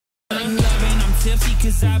tipsy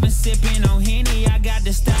cause I've been sipping on Henny. I got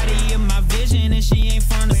the study in my vision and she ain't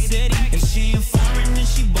from the city. If she ain't foreign then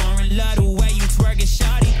she boring. Love the way you twerking,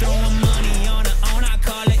 shawty. Throwing money on her own, I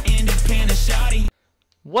call it independent, shawty.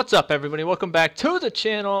 What's up, everybody? Welcome back to the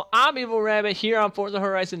channel. I'm EvlRabbit here on Forza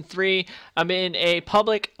Horizon 3. I'm in a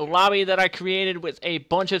public lobby that I created with a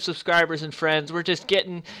bunch of subscribers and friends. We're just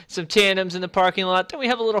getting some tandems in the parking lot. Then we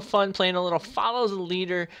have a little fun playing a little follow the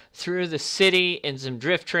leader through the city and some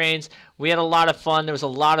drift trains. We had a lot of fun. There was a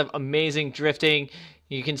lot of amazing drifting.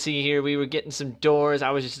 You can see here we were getting some doors. I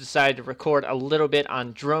was just decided to record a little bit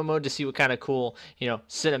on drone mode to see what kind of cool,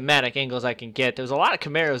 cinematic angles I can get. There was a lot of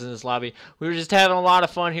Camaros in this lobby. We were just having a lot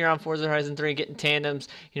of fun here on Forza Horizon 3, getting tandems,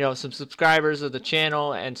 some subscribers of the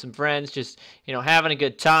channel and some friends just, having a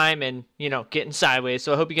good time and, getting sideways.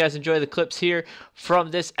 So I hope you guys enjoy the clips here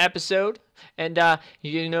from this episode. And,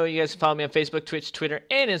 you guys can follow me on Facebook, Twitch, Twitter,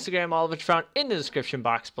 and Instagram, all of which are found in the description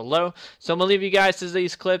box below. So I'm going to leave you guys to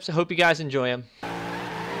these clips. I hope you guys enjoy them.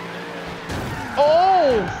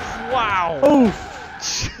 Oh, wow. Oh.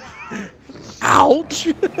 Ouch.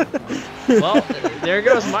 Well, there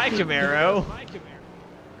goes my Camaro.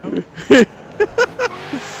 Just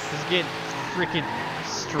get freaking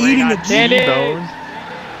straight eating on a T-bone.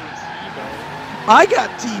 I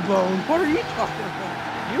got T-bone. What are you talking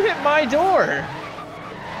about? You hit my door.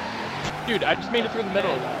 Dude, I just made it through the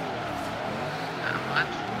middle.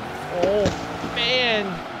 Oh, man.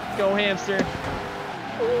 Go hamster.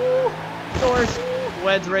 Ooh. Doors.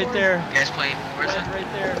 Wed's right there. You guys playing Forza? Wed's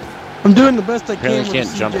right there. I'm doing the best I can with can't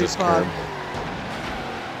the jump this curb.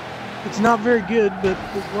 It's not very good, but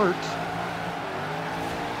it works.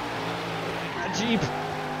 A Jeep.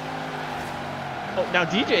 Oh, now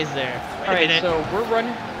DJ's there. All right, so we're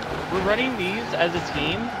running these as a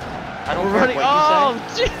team. I don't know what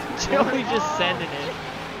you say. Joey just sending it.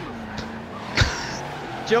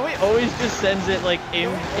 Joey always just sends it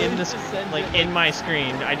in my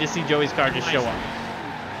screen. I just see Joey's car just show up.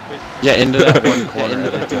 Yeah, into that one corner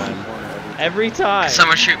every time. Every time. Can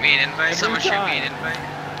someone shoot me an invite? Someone shoot me an invite.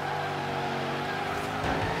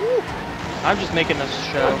 I'm just making a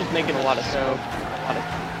show. I'm just making a lot of show.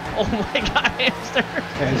 Oh my God, hamster!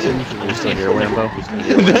 You're still here, Lambo?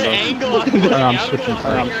 The angle on I'm switching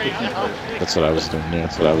cars. That's what I was doing. Yeah,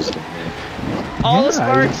 that's what I was doing. Yeah. All the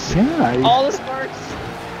sparks. Yeah, All the sparks.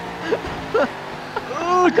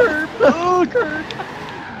 Oh, curb! Oh, curb!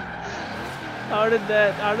 How did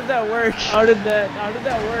that work? How did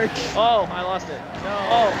that work? Oh, I lost it. No.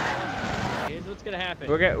 Oh. Here's what's gonna happen.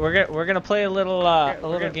 We're gonna play a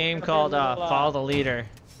little game called Follow the Leader.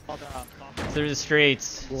 Through the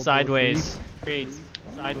streets, sideways.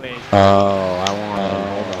 Oh, I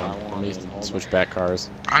want to switch back cars.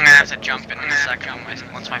 I'm gonna have to jump in a second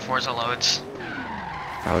once my Forza loads.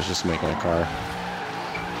 I was just making a car.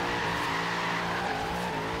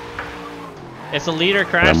 If the leader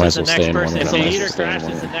crashes, the next person. If the leader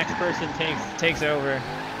crashes, the next person takes over.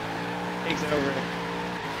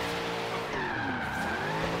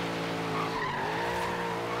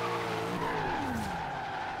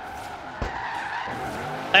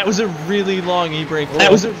 That was a really long e-brake pull.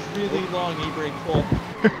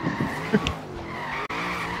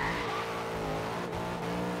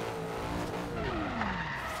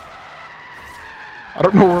 I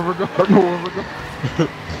don't know where we're going.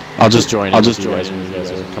 I'll just join. I'll just join when you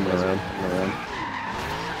guys are coming around.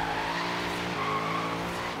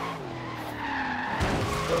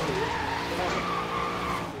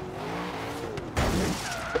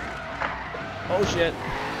 Oh shit!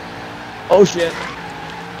 Oh shit!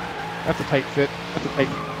 That's a tight fit.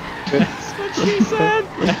 That's what she said.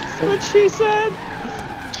 That's what she said.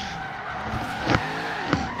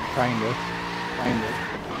 Kinda.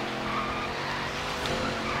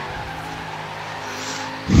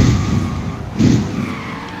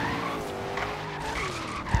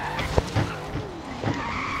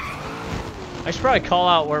 I should probably call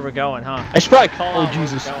out where we're going, huh? Oh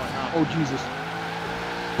Jesus. Oh Jesus.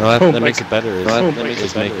 No, that makes it better. That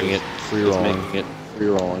makes making it free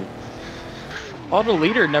rolling. Oh, the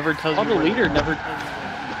leader never tells you. Oh,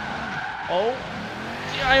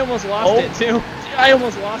 yeah, I almost lost it too.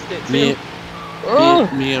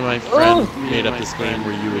 Me and my friend made up this game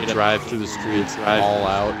where you would drive through the streets all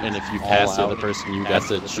out, and if you pass the other person, you got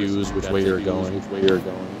to choose which way you're going. It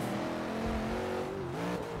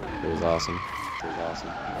was awesome.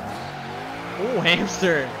 Ooh,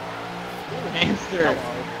 hamster. Hello.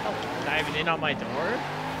 Diving in on my door.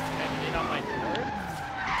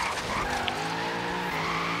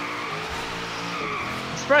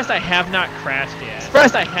 I'm surprised I have not crashed yet.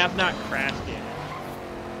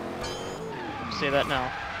 Say that now.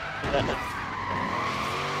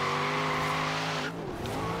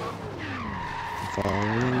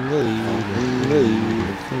 Following the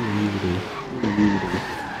leader.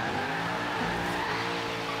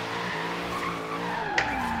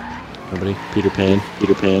 Nobody? Peter Pan.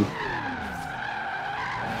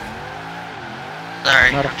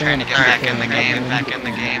 Sorry, Not a I'm fan trying to of get Peter back in the Pan, game, man. back in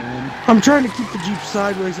the game. I'm trying to keep the Jeep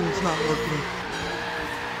sideways and it's not working.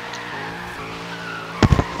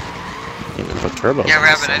 Even put turbos. Yeah, on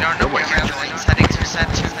Rabbit, this I don't know what your joint settings are set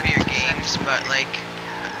to for your games, but like,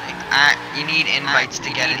 you need invites to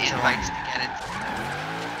get into them.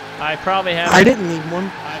 I probably have. I didn't need one.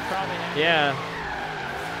 Yeah.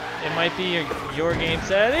 It might be your game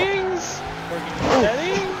settings.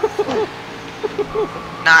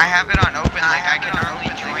 No, I have it on open. Like, I can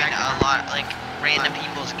normally join a lot, like, random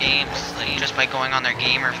people's games, like, just by going on their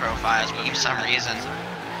gamer profiles, but for some reason.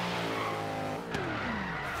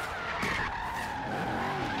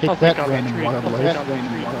 Take that random wildlife.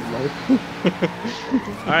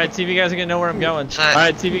 Alright, see if you guys are gonna know where I'm going. So,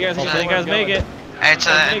 Alright, see if you guys can make it. It's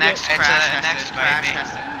a next crash.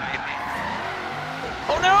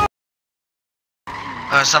 Oh no!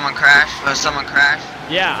 Oh, someone crashed?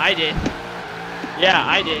 Yeah, I did.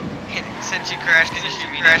 Since you crashed, can you shoot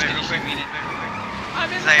me in it?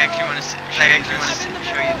 Because I actually want to show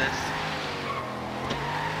you this.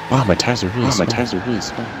 Wow, my tires are really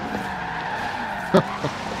small.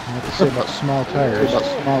 I have to say about small tires.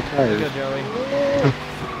 Good, Joey.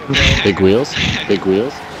 Big wheels?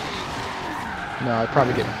 No, I'd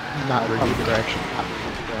probably get not very good traction.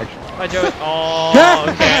 Bye, Joey. Oh,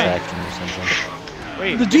 okay. Traction or something.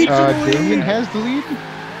 Wait, The Jeep took the Damien lead. has the lead.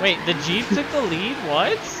 wait, the Jeep took the lead?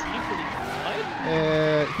 What?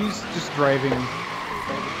 He's just driving.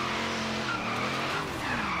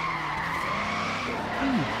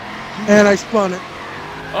 And I spun it.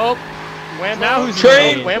 Oh, now who's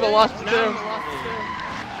Train! Whambo lost it too.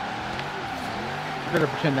 Better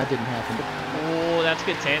pretend that didn't happen. Oh, that's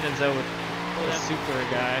good tandems though with the super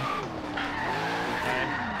guy.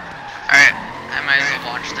 Alright, I might as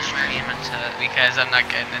well launch the stream because I'm not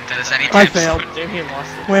getting into this anytime I failed. soon. Damien lost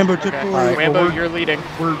it. Whambo took the lead. Whambo, you're leading.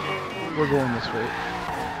 We're going this way.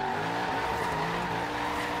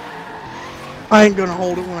 I ain't gonna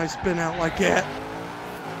hold it when I spin out like that.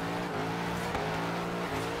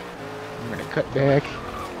 I'm gonna cut back.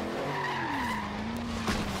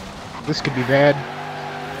 This could be bad.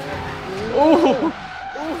 Oh!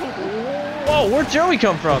 Whoa, where'd Joey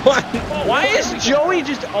come from? Why is Joey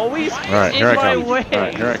just always Alright, in here I my come. way?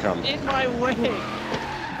 Alright, here I come. In my way.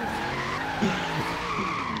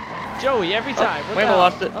 Joey, every time. What the hell?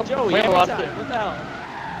 lost it. Joey, Whambo every lost time. it. What the hell?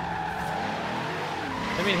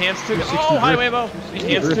 I mean, Hams took it. 260 Oh, hi, grip. Whambo.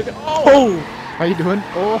 Hams took it. Oh! Oh! How you doing?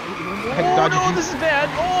 Oh, I had to Oh dodge a no, Jeep. this is bad.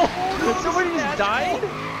 Oh, somebody just died?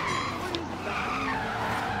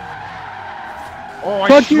 Oh, I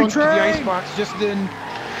Fuck you, shrunk to the Trey! icebox just then.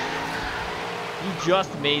 You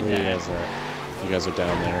just made You that. guys are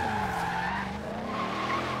down there.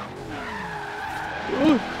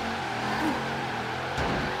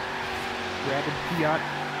 Rapid Fiat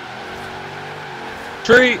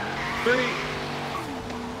Tree!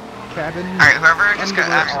 cabin. Alright, whoever just got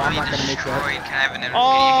Underwear. Oh, I'm absolutely not gonna make that. destroyed, can I have an invite?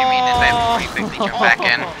 Can you give me an invite before you quickly jump back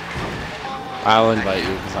in? I'll invite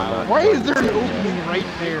you because I'm not. Why is there an opening right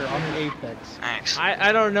there on the apex? Thanks.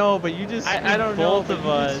 I don't know, but you just I don't both of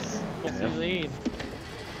us. Yeah. Lead.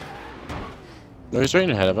 No, he's right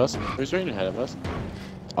ahead of us.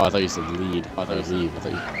 Oh, I thought you said lead.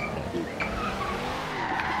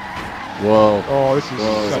 Whoa. Oh, this is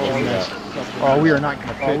Whoa, such a look at mess. that. Oh, we are not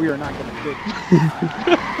gonna fit.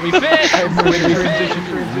 We fit. I have no way to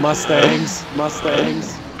transition. Mustangs.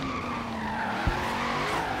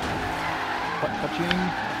 Touching.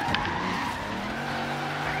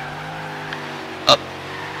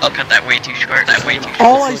 I'll cut that way too short.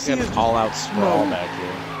 All I see is all out sprawl smoke. back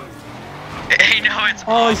here. Hey, no, it's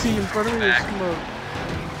All I see in front of me is smoke.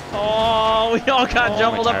 Oh, we all got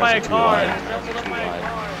jumbled my up by a tires are too car.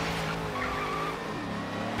 wide.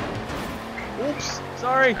 Oops,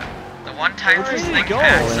 sorry. the one time Where this did thing he go?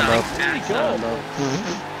 passed Where up. did he go?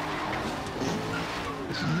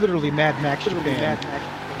 This is literally Mad Max Japan.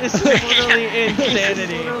 This is literally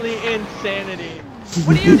insanity.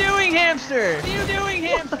 What are you doing, hamster?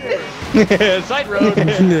 Side road.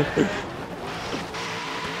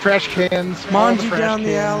 Trash cans. all the Manji trash down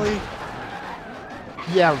the cans. alley.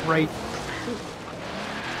 Yeah, right.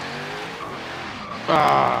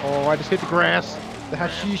 Oh, I just hit the grass. The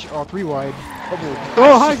hashish. Oh, 3 wide.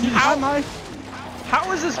 Oh, hi, Mike.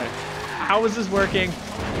 How is this working?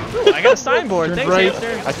 Ooh, I got a signboard. Turn Thanks, right.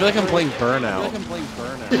 hamster. I feel like I'm playing Burnout.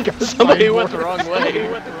 Somebody went the wrong way.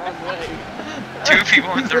 Two people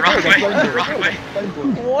went the wrong way.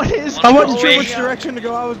 What is I wasn't sure going which on? direction to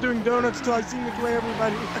go. I was doing donuts till I seen which way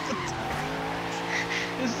everybody went.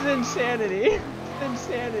 This is insanity.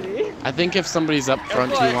 Insanity. I think if somebody's up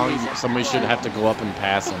front too long, somebody should have to go up and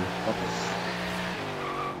pass them.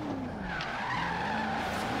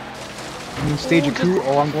 I mean, stage a coup.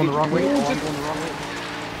 Oh, I'm going the wrong way.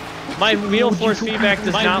 My wheel force feedback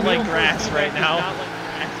does not like grass right now.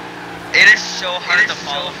 It is so hard to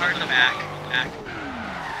follow from the back.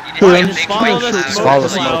 Well, You just follow make the quick smoke Follow the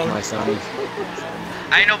cloud. smoke, my son.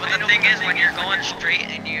 I know, but the thing is, when you're going straight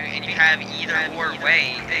and you have either or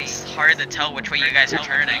way, it's hard to tell which way you guys are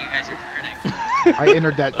turning. I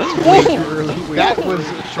entered that way too early. That was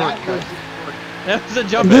a shortcut. That was a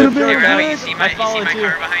jump Little in bit Hey, short. Rabbit, good. you see I my followed you.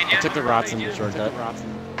 car behind you? I took the Rotson shortcut.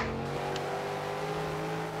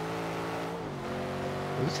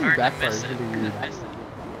 This thing backfires really weird.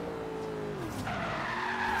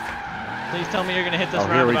 Please tell me you're gonna hit this Oh,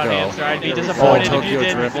 here we roundabout go. answer. I'd be Here we go. disappointed if you Tokyo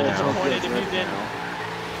didn't. Drift now. Disappointed if you didn't.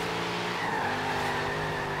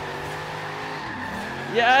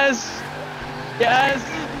 Yes! Yes!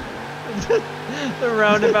 The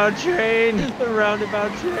roundabout train! The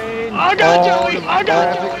roundabout train! I got Joey! I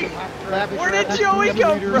got Joey! Where did Joey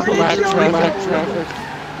come from? Where Black did Joey traffic, come from? traffic.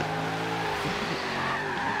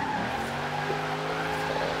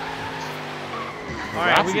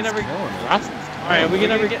 Alright, are we gonna ever... Alright, are we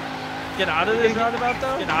gonna ever get out of this roundabout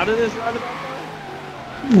though? Get out of this roundabout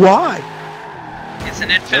though? Why? It's an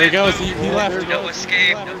There he infinite goes. loop. He left. No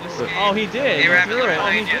escape. No escape. Oh, he did. Hey, He Rabbit, threw look it. Oh,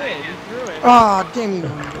 he behind you. did. He threw it. Ah, damn you,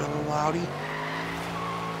 little loudy.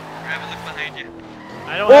 Rabbit, look behind you.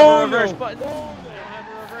 I don't have a reverse button. I don't have a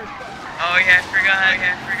reverse button. Oh yeah, I forgot.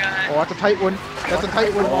 Oh, that's a tight one. That's a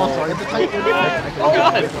tight one also. That's a tight one. Oh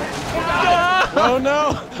god! Oh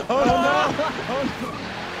no! Oh no!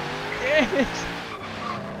 Damn it!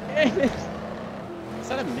 Damn it! Is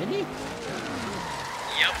that a mini?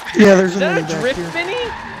 Yep. Yeah, there's Is that another a back drift here. mini?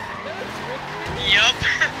 Yup.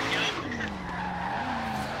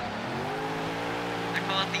 I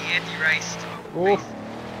call it the anti-rice. Oh,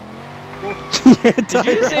 Did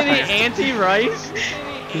you say the anti-rice?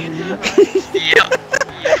 Yep.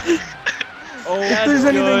 Oh, If that's there's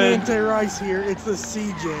anything good. anti-rice here, it's the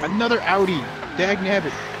CJ. another Audi. Dag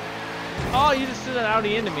nabbit. Oh, you just threw that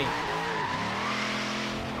Audi into me.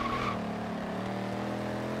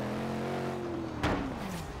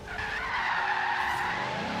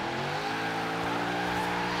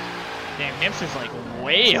 Damn, Hamster's like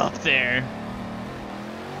way up there.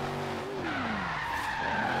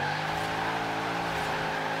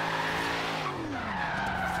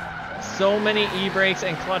 So many e-brakes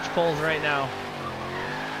and clutch pulls right now.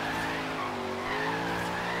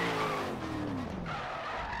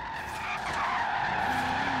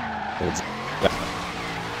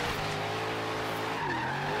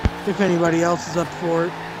 If anybody else is up for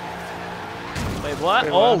it. Wait, what?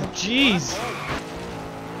 Oh, jeez.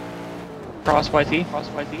 Cross YT. Cross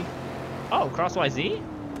YT. Oh, cross YZ?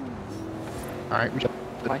 Alright, we shall.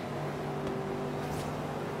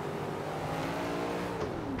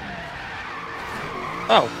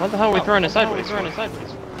 Oh, what the hell are we throwing it sideways?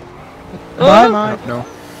 Bye, Mike. No.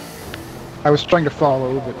 I was trying to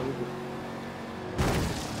follow, but.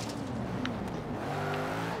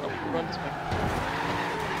 Oh, we're going this way.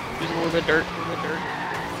 Use a little bit of dirt.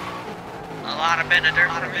 A lot of bit of dirt.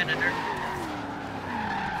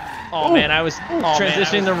 Oh man, I was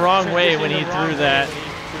transitioning the wrong way when he threw that.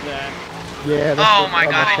 Yeah, that's Oh what- my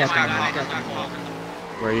god, I that's just got happening. caught. I just got caught.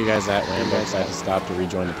 Where are you guys at, Rambo? I had to stop to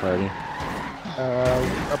rejoin the party.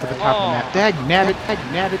 Up at the top of the map. Dag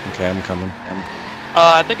nabbit. Okay, I'm coming.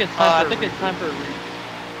 I think it's time for a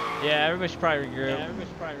Yeah, everybody should probably regroup.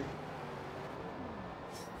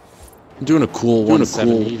 I'm doing a cool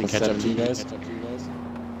 170 to catch up to you guys.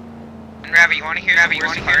 And Rabbit, you want to hear the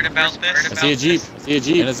worst part about this? I see a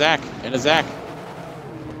Jeep. And a Zach.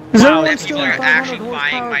 Is Wow, everyone That still people in are 500 actually buying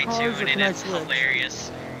horsepower my cars, tune, or and can I it's switch?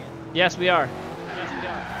 hilarious. Yes, we are.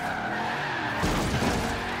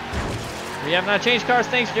 We have not changed cars,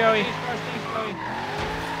 thanks, Joey.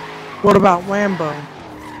 What about Lambo?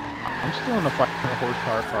 I'm still in the 500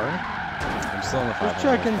 horsepower car. I'm still in the 500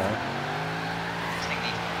 checking. horsepower. This thing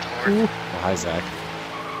needs torque. Oh, hi, Zach.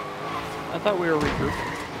 I thought we were regrouping.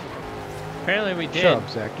 Apparently we did. Shut up,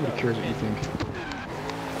 Zach. Nobody cares what you think.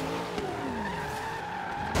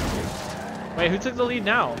 Wait, who took the lead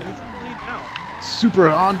now? Super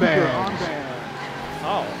on bag.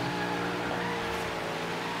 Oh.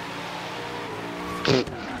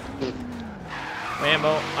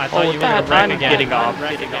 Rambo, I thought you were gonna wreck I'm again. getting off.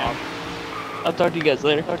 I'll talk to you guys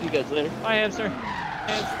later. Bye, hamster.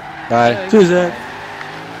 Bye. Who's that?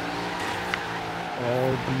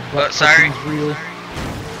 Oh, the butt sorry. sucking's real.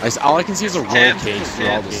 All I can see is a roll cage through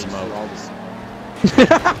all the smoke.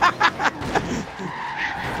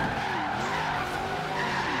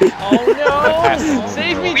 Oh no!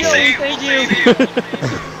 Save me, Joey! Thank you!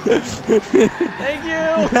 Thank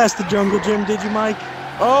You you! passed the jungle gym, did you, Mike?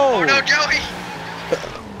 Oh no, Joey!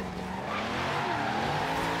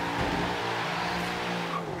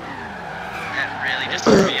 That really just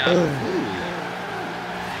threw me up.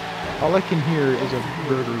 All I can hear is a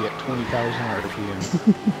rotary at 20,000 RPM.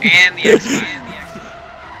 And the XP.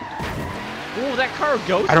 Oh, that car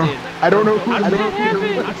ghosted. I don't know who. How I did don't that know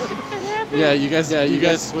who. happen? Yeah, you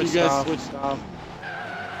guys switched off.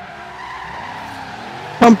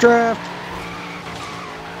 Pump draft.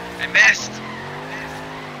 I missed.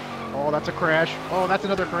 Oh, that's a crash. Oh, that's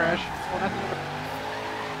another crash. Oh, that's another.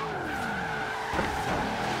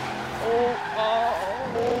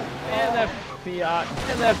 And that Fiat.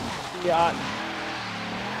 And that Fiat.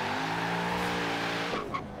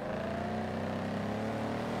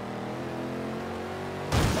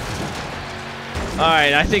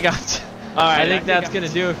 Alright, I think I think that's gonna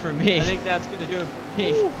do it for me. I think that's gonna do it for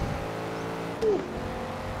me.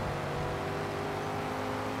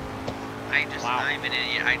 I'm an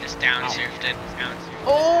idiot. I just downshifted.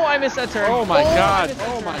 Oh, I missed that turn. Oh my god!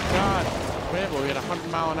 Oh my god! Wait, we had a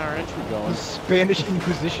 100-mile-an-hour entry going. Spanish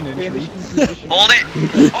Inquisition entry. Hold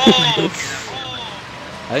it! Oh!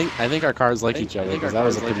 I think our cars like each other because that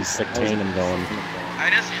was a pretty sick tandem going. I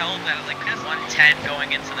just held that like 110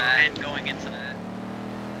 going into that.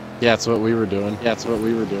 Yeah, that's what we were doing.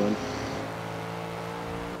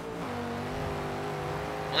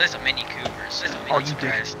 Well, there's a Mini Cooper, so Oh, you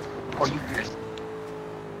did. Oh, you did.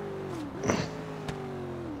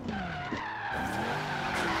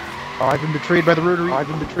 Oh, I've been betrayed by the rotary.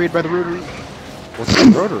 What's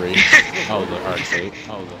the rotary? Oh, the R8.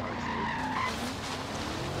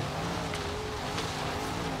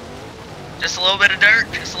 Just a little bit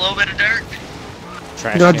of dirt.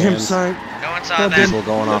 Trash Goddamn cans. sight. No one saw Goddamn that. People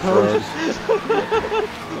going off road.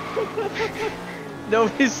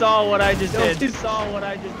 Nobody saw what I just did.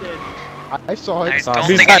 I saw it. I Saw don't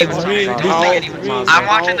it. think anyone saw it. Besides me. I'm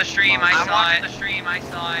watching the stream. I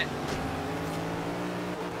saw it.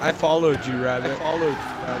 I followed you, Rabbit.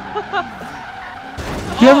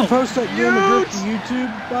 You haven't posted that game of Drift to YouTube,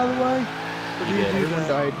 by the way? Everyone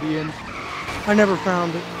died. The end. I never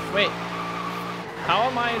found it. Wait. How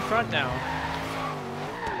am I in front now?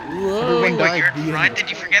 Everyone Wait, died. you're in The front? end. Did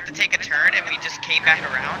you forget to take a turn and we just came back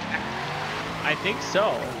around? I think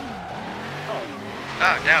so.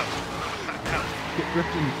 Oh, no. Get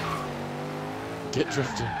drifting. Get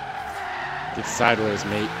drifting. Get sideways,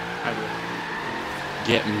 mate.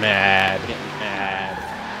 Get mad.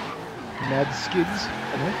 Mad skids.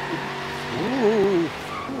 Ooh.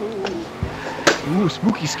 Ooh,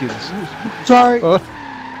 spooky skids. Sorry.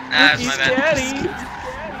 That's my bad.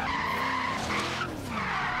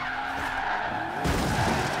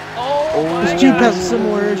 Oh my This Jeep has a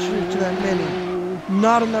similar issue to that Mini.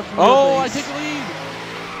 Not enough Oh, I wheelbase. take the lead.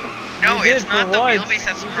 No, You it's did not for the once. wheelbase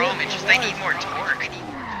that's the problem. It's just I need more torque.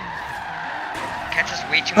 Catches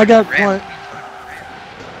way too I much got grip. one.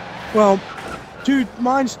 Well,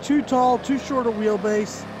 mine's too tall, too short a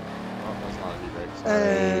wheelbase, Oh, that's not a V-brake.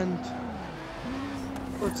 and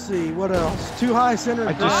let's see, what else? Too high center of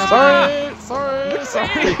I just-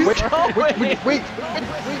 gravity. Wait.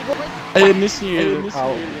 I initiated.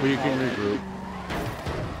 Oh, we can regroup.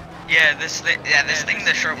 Yeah, this thing,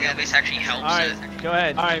 the short wheelbase actually helps Alright, it. go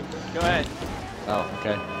ahead. Oh,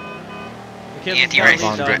 okay. The kid was Anti-race talking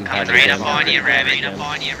Von stuff. Britten. comes right up on you,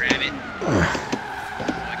 Rabbit.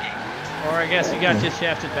 Or I guess you got just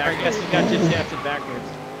shafted backwards.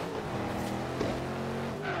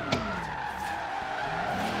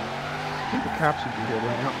 I think the cops would be here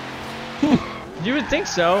right now. You would think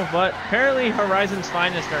so, but apparently Horizon's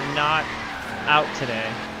Finest are not out today.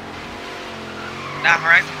 Now,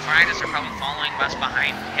 Horizon Finest are probably following us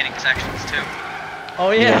behind, hitting sections too.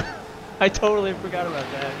 Oh yeah, Yeah. I totally forgot about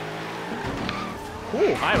that.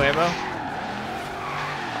 Ooh, hi Waymo.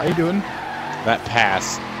 How you doing? That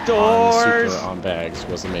pass Doors. on Super on bags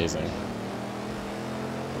was amazing.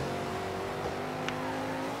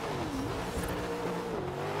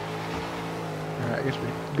 Alright, I guess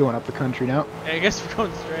we're going up the country now. I guess we're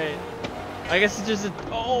going straight. I guess it's just a.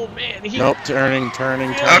 Oh man, he. Nope, turning. Okay,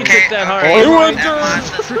 hit that hard. okay, It wouldn't that turn.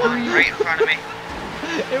 Mazda's right in front of me.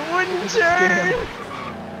 It wouldn't turn.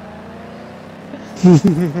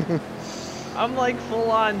 I'm like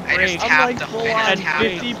full on I brake. just I'm tapped like them. full I on just tapped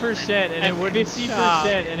 50% and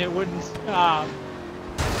it wouldn't stop.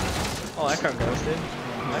 Oh, that car ghosted.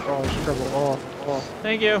 Oh, there's trouble. Oh.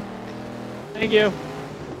 Thank you. Thank you.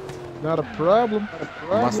 Not a problem.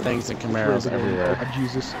 Mustangs and Camaros everywhere. Oh,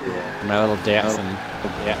 Jesus. My little Datsun.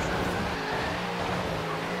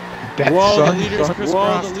 That Whoa, son, the leader's son.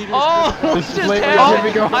 crisscrossed. Oh, what This is just late.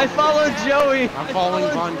 happened? Here we go. I followed Joey. I'm following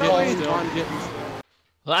Von Gittens.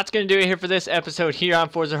 Well, that's going to do it here for this episode here on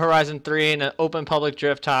Forza Horizon 3 in an open public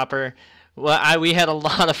drift hopper. Well, we had a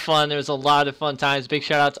lot of fun. There was a lot of fun times. Big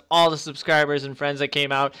shout out to all the subscribers and friends that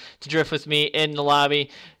came out to drift with me in the lobby.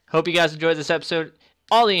 Hope you guys enjoyed this episode.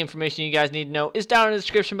 All the information you guys need to know is down in the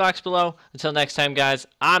description box below. Until next time, guys,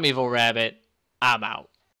 I'm EvlRabbit. I'm out.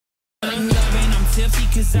 I'm tipsy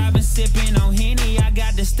cause I've been sipping on Henny. I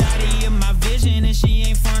got the study of my vision and she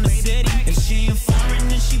ain't from the city. If she ain't foreign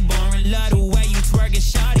then she boring. Love the way you twerk it,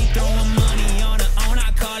 shawty throwing money.